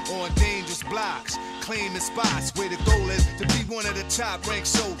hot on dangerous blocks, claiming spots where the goal is to be one of the top ranked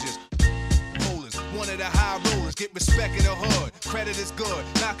soldiers. One of the high rollers, get respect in the hood. Credit is good,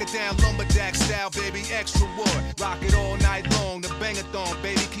 knock it down lumberjack style, baby, extra wood. Rock it all night long, the bang-a-thon,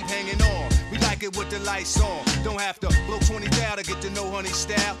 baby, keep hanging on. We like it with the lights on. Don't have to blow 20 down to get to know honey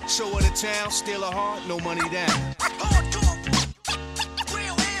style. Show her the town, steal her heart, no money down.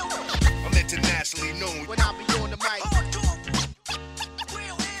 I'm internationally known when I be on the mic.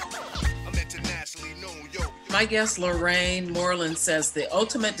 I'm internationally known, yo. My guest, Lorraine Moreland, says the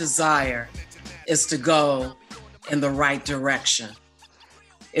ultimate desire is to go in the right direction.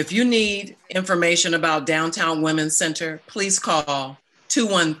 If you need information about Downtown Women's Center, please call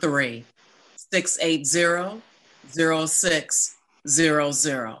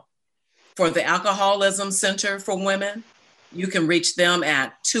 213-680-0600. For the Alcoholism Center for Women, you can reach them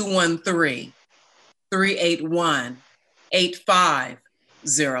at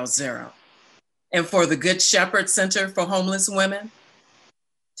 213-381-8500. And for the Good Shepherd Center for Homeless Women,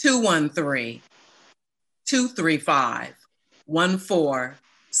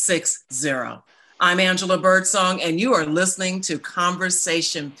 213-235-1460. I'm Angela Birdsong, and you are listening to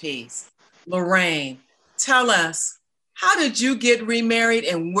Conversation Piece. Lorraine, tell us, how did you get remarried,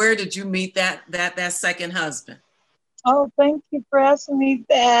 and where did you meet that second husband? Oh, thank you for asking me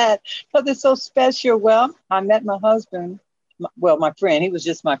that because it's so special. Well, I met my husband, well, my friend, he was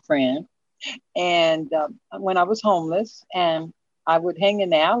just my friend. And when I was homeless, and I would hang in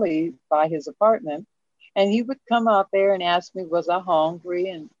the alley by his apartment, and he would come out there and ask me, was I hungry?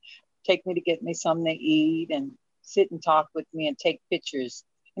 And take me to get me something to eat and sit and talk with me and take pictures.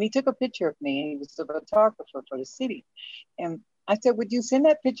 And he took a picture of me. He was the photographer for the city. And I said, would you send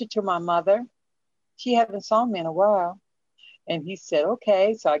that picture to my mother? She hasn't saw me in a while. And he said,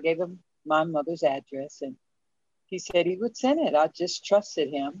 okay. So I gave him my mother's address, and he said he would send it. I just trusted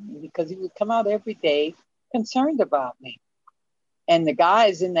him because he would come out every day concerned about me. And the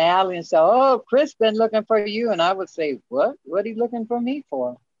guys in the alley and say, oh, Chris been looking for you. And I would say, what? What are you looking for me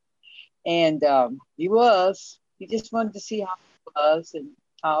for? And he just wanted to see how I was and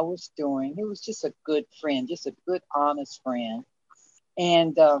how I was doing. He was just a good friend, just a good, honest friend.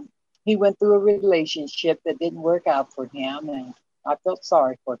 And he went through a relationship that didn't work out for him. And I felt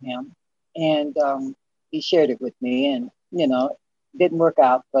sorry for him. And he shared it with me. And, it didn't work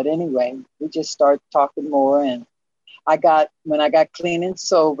out. But anyway, we just started talking more. And when I got clean and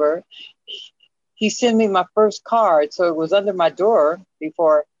sober, he sent me my first card. So it was under my door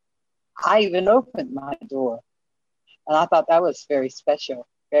before I even opened my door. And I thought that was very special,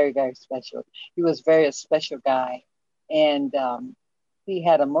 very, very special. He was very a special guy. And he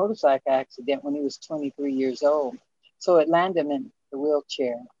had a motorcycle accident when he was 23 years old. So it landed him in the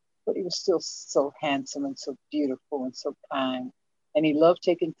wheelchair. But he was still so handsome and so beautiful and so kind. And he loved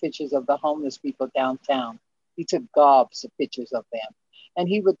taking pictures of the homeless people downtown. He took gobs of pictures of them. And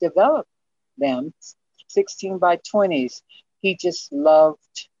he would develop them, 16 by 20s. He just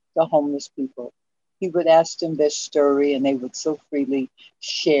loved the homeless people. He would ask them their story, and they would so freely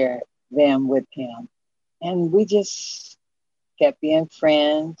share them with him. And we just kept being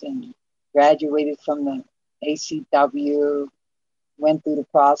friends and graduated from the ACW, went through the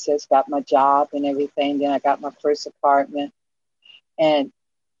process, got my job and everything. Then I got my first apartment. And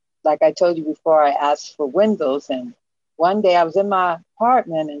like I told you before, I asked for windows. And one day I was in my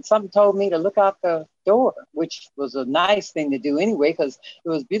apartment and something told me to look out the door, which was a nice thing to do anyway, because it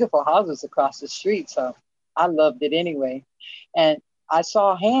was beautiful houses across the street. So I loved it anyway. And I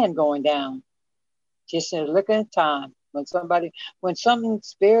saw a hand going down just in a look at time when something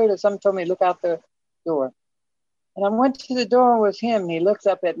spirit or something told me to look out the door. And I went to the door with him, and he looked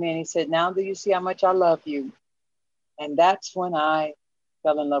up at me and he said, now do you see how much I love you? And that's when I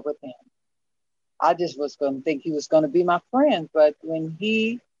fell in love with him. I just was going to think he was going to be my friend. But when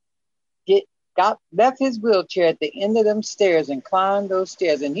he left his wheelchair at the end of them stairs and climbed those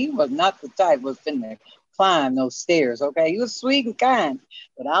stairs, and he was not the type was finna climb those stairs, okay? He was sweet and kind,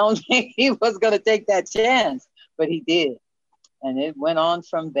 but I don't think he was going to take that chance. But he did. And it went on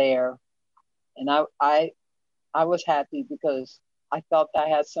from there. And I was happy because I felt I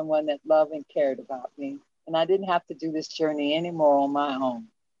had someone that loved and cared about me. And I didn't have to do this journey anymore on my own.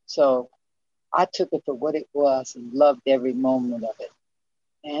 So I took it for what it was and loved every moment of it.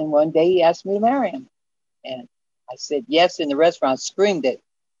 And one day he asked me to marry him. And I said yes in the restaurant, screamed it.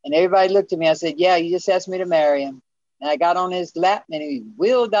 And everybody looked at me. I said, yeah, you just asked me to marry him. And I got on his lap and he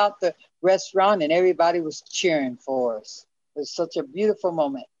wheeled out the restaurant and everybody was cheering for us. It was such a beautiful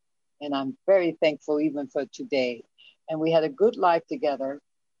moment. And I'm very thankful even for today. And we had a good life together.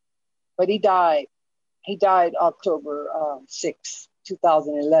 But he died. He died October 6,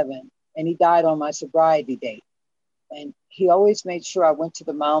 2011. And he died on my sobriety date. And he always made sure I went to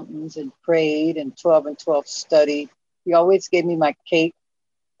the mountains and prayed and 12 and 12 studied. He always gave me my cake,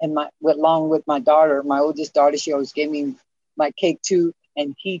 and along with my daughter, my oldest daughter, she always gave me my cake too,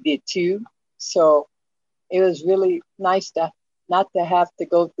 and he did too. So it was really nice not to have to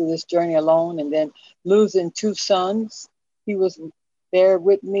go through this journey alone. And then losing two sons, he was there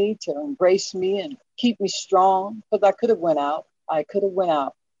with me to embrace me and keep me strong, because I could have went out,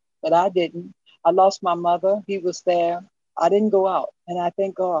 but I didn't. I lost my mother. He was there. I didn't go out. And I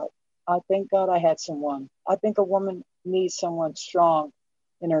thank God. I had someone. I think a woman needs someone strong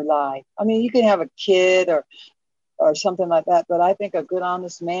in her life. I mean, you can have a kid or something like that, but I think a good,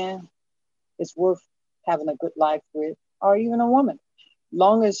 honest man is worth having a good life with, or even a woman.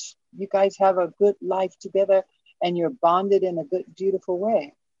 Long as you guys have a good life together and you're bonded in a good, beautiful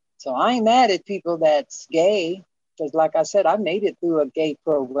way. So I ain't mad at people that's gay, because like I said, I made it through a gay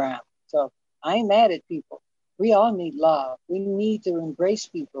program. So I ain't mad at people. We all need love. We need to embrace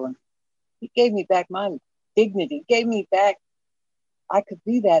people. And he gave me back my dignity, gave me back, I could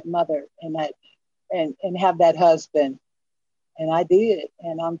be that mother and have that husband. And I did.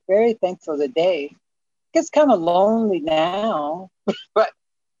 And I'm very thankful today. It's kind of lonely now, but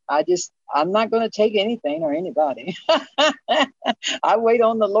I'm not going to take anything or anybody. I wait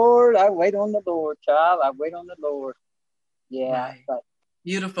on the Lord. I wait on the Lord, child. I wait on the Lord. Yeah. Right. But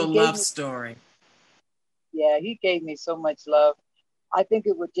Beautiful love story. Yeah, he gave me so much love. I think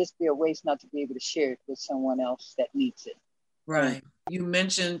it would just be a waste not to be able to share it with someone else that needs it. Right. You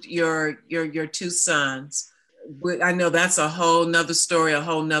mentioned your two sons. I know that's a whole nother story, a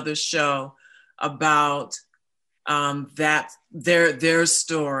whole nother show about that their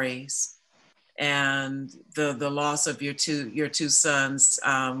stories and the loss of your two sons,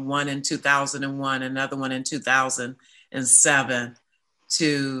 one in 2001, another one in 2007,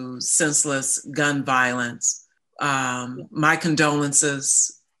 to senseless gun violence. My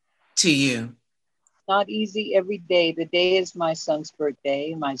condolences to you. Not easy every day. The day is my son's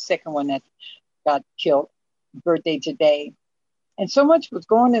birthday, my second one that got killed, birthday today. And so much was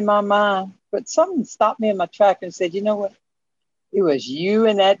going in my mind, but something stopped me in my track and said, you know what? It was you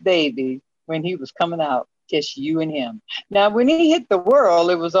and that baby when he was coming out, just you and him. Now, when he hit the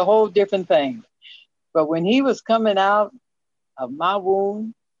world, it was a whole different thing. But when he was coming out of my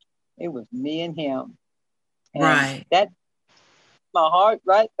womb, it was me and him. And right. That my heart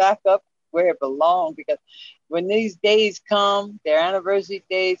right back up where it belonged, because when these days come, their anniversary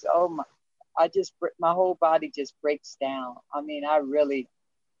days, oh my, my whole body just breaks down. I mean, I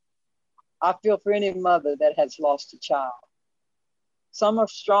feel for any mother that has lost a child. Some are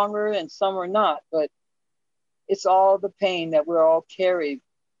stronger and some are not, but it's all the pain that we're all carried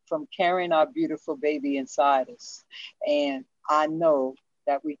from carrying our beautiful baby inside us. And I know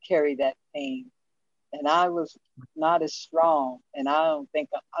that we carry that pain. And I was not as strong, and I don't think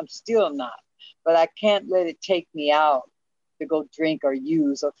I'm still not, but I can't let it take me out to go drink or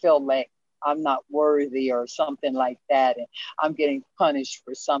use or feel like I'm not worthy or something like that. And I'm getting punished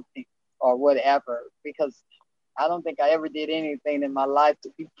for something or whatever, because I don't think I ever did anything in my life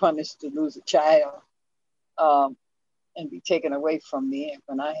to be punished to lose a child and be taken away from me. And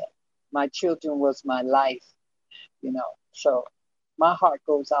when my children was my life, you know, so my heart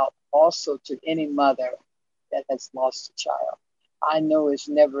goes out also to any mother that has lost a child. I know it's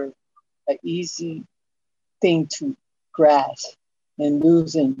never an easy thing to grasp in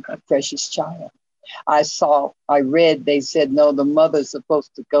losing a precious child. I read, they said, no, the mother's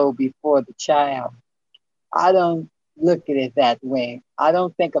supposed to go before the child. I don't look at it that way. I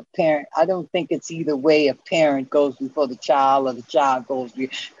don't think it's either way. A parent goes before the child or the child goes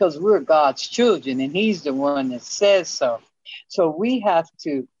before, because we're God's children and he's the one that says so. So we have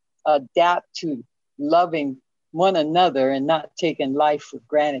to adapt to loving one another and not taking life for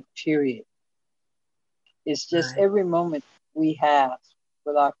granted, period. It's just right. Every moment we have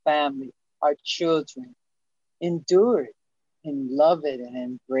with our family, our children, endure it and love it and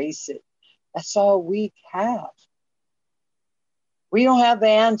embrace it. That's all we have. We don't have the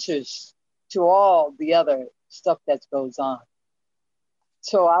answers to all the other stuff that goes on.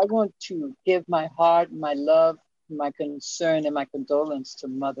 So I want to give my heart, my love, my concern, and my condolence to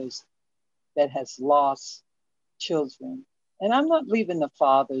mothers that has lost children. And I'm not leaving the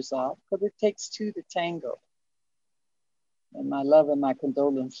fathers off, because it takes two to tango. And my love and my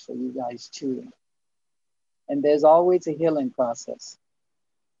condolence for you guys too. And there's always a healing process.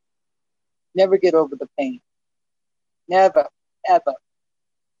 Never get over the pain. Never, ever.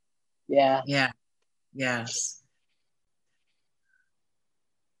 Yeah. Yeah. Yes.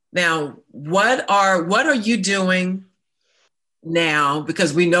 Now, what are you doing now?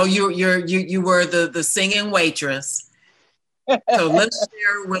 Because we know you were the singing waitress. So let's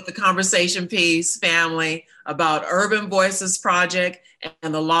share with the conversation piece family about Urban Voices Project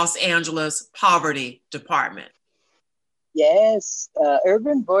and the Los Angeles Poverty Department. Yes,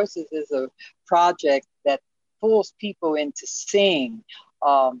 Urban Voices is a project that pulls people in to sing.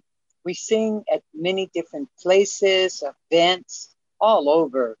 We sing at many different places, events, all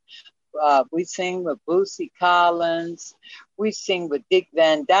over. We sing with Bootsy Collins. We sing with Dick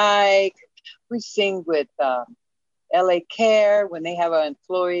Van Dyke. We sing with LA Care when they have our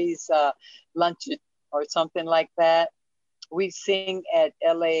employees lunch or something like that. We sing at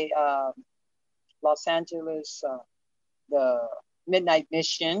Los Angeles, the Midnight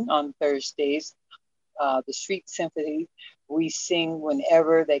Mission on Thursdays, the Street Symphony. We sing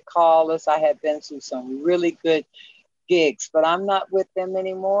whenever they call us. I have been through some really good gigs, but I'm not with them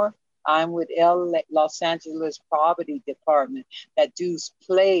anymore. I'm with Los Angeles Poverty Department that does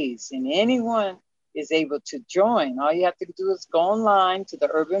plays, and anyone is able to join. All you have to do is go online to the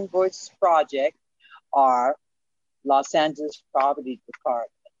Urban Voices Project or Los Angeles Poverty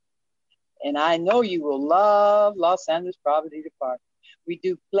Department. And I know you will love Los Angeles Poverty Department. We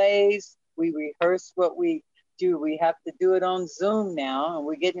do plays, we rehearse what we do. We have to do it on Zoom now, and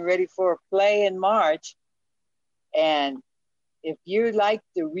we're getting ready for a play in March. And if you like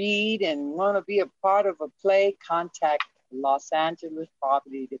to read and want to be a part of a play, contact Los Angeles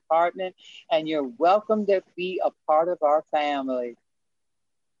Property Department, and you're welcome to be a part of our family.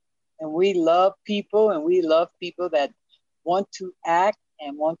 And we love people, and we love people that want to act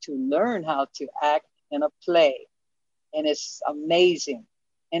and want to learn how to act in a play. And it's amazing.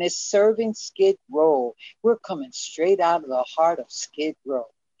 And it's serving Skid Row. We're coming straight out of the heart of Skid Row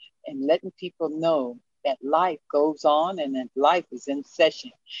and letting people know that life goes on and that life is in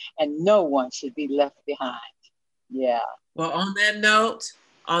session and no one should be left behind. Yeah. Well, on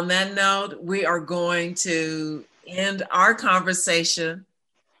that note, we are going to end our conversation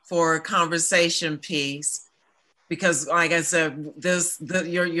for a conversation piece, because like I said,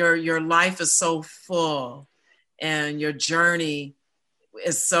 your life is so full and your journey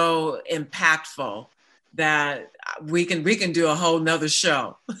is so impactful that we can do a whole nother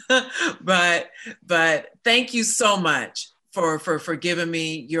show. but thank you so much for giving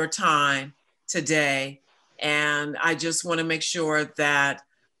me your time today. And I just want to make sure that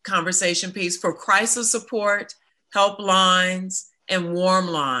conversation piece for crisis support, helplines, and warm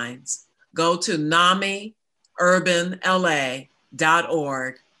lines, go to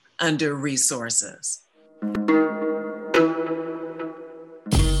NAMIurbanla.org under resources.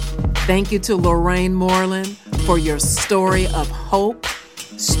 Thank you to Lorraine Moreland for your story of hope,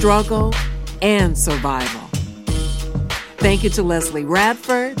 struggle, and survival. Thank you to Leslie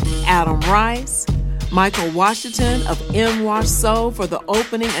Radford, Adam Rice, Michael Washington of M. Wash Soul for the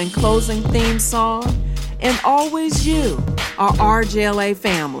opening and closing theme song, and always you, our RJLA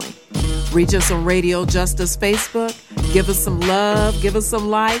family. Reach us on Radio Justice Facebook. Give us some love, give us some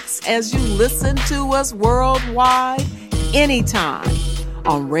likes as you listen to us worldwide anytime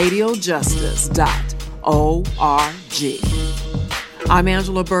on radiojustice.org. I'm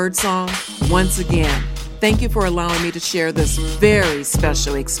Angela Birdsong. Once again, thank you for allowing me to share this very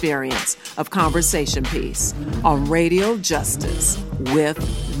special experience of Conversation Piece on Radio Justice with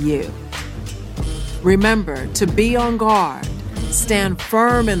you. Remember to be on guard, stand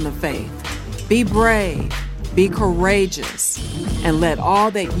firm in the faith, be brave, be courageous, and let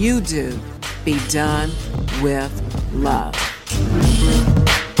all that you do be done with love.